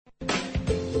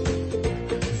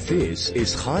This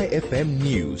is ChaiFM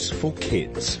News for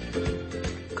Kids.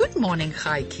 Good morning,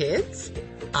 Chai Kids.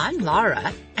 I'm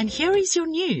Lara, and here is your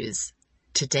news.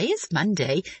 Today is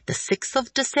Monday, the 6th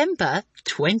of December,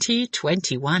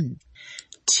 2021.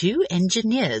 Two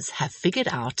engineers have figured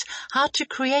out how to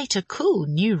create a cool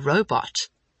new robot.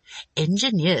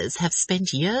 Engineers have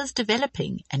spent years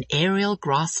developing an aerial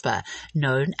grasper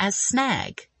known as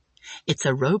Snag. It's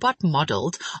a robot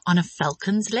modeled on a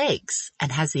falcon's legs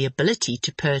and has the ability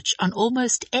to perch on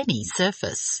almost any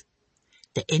surface.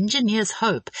 The engineers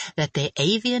hope that their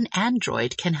avian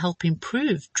android can help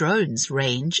improve drones'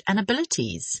 range and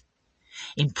abilities.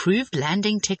 Improved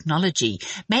landing technology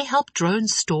may help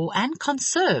drones store and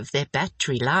conserve their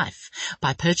battery life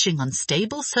by perching on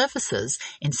stable surfaces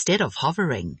instead of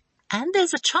hovering. And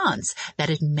there's a chance that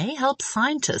it may help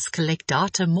scientists collect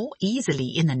data more easily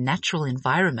in a natural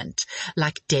environment,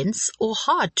 like dense or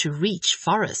hard-to-reach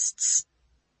forests.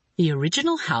 The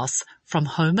original house from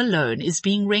Home Alone is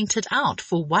being rented out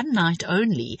for one night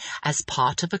only as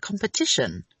part of a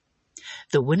competition.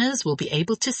 The winners will be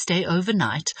able to stay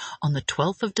overnight on the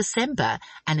 12th of December,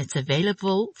 and it's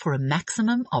available for a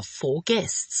maximum of 4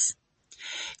 guests.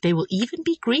 They will even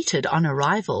be greeted on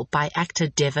arrival by actor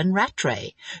Devon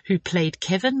Rattray, who played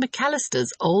Kevin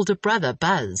McAllister's older brother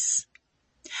Buzz.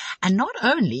 And not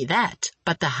only that,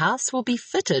 but the house will be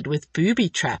fitted with booby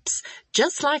traps,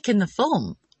 just like in the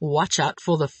film. Watch out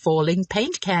for the falling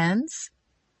paint cans.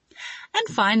 And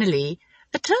finally,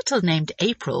 a turtle named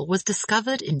April was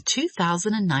discovered in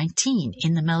 2019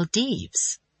 in the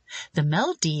Maldives. The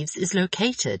Maldives is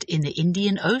located in the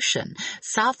Indian Ocean,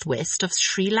 southwest of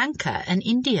Sri Lanka and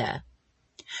India.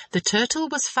 The turtle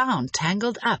was found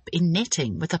tangled up in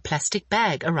netting with a plastic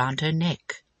bag around her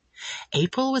neck.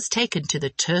 April was taken to the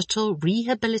Turtle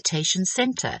Rehabilitation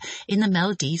Center in the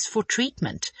Maldives for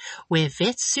treatment, where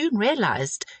vets soon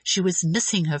realized she was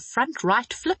missing her front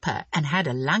right flipper and had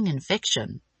a lung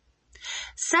infection.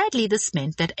 Sadly, this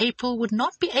meant that April would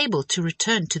not be able to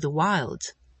return to the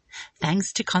wild.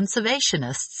 Thanks to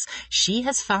conservationists, she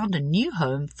has found a new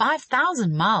home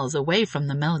 5,000 miles away from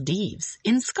the Maldives,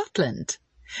 in Scotland.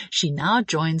 She now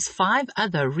joins 5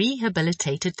 other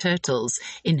rehabilitated turtles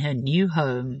in her new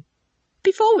home.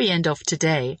 Before we end off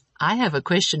today, I have a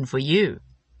question for you.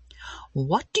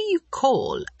 What do you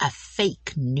call a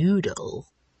fake noodle?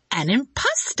 An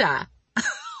imposter!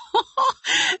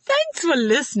 Thanks for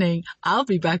listening. I'll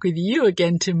be back with you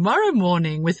again tomorrow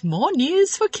morning with more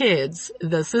news for kids.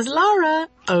 This is Laura,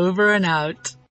 over and out.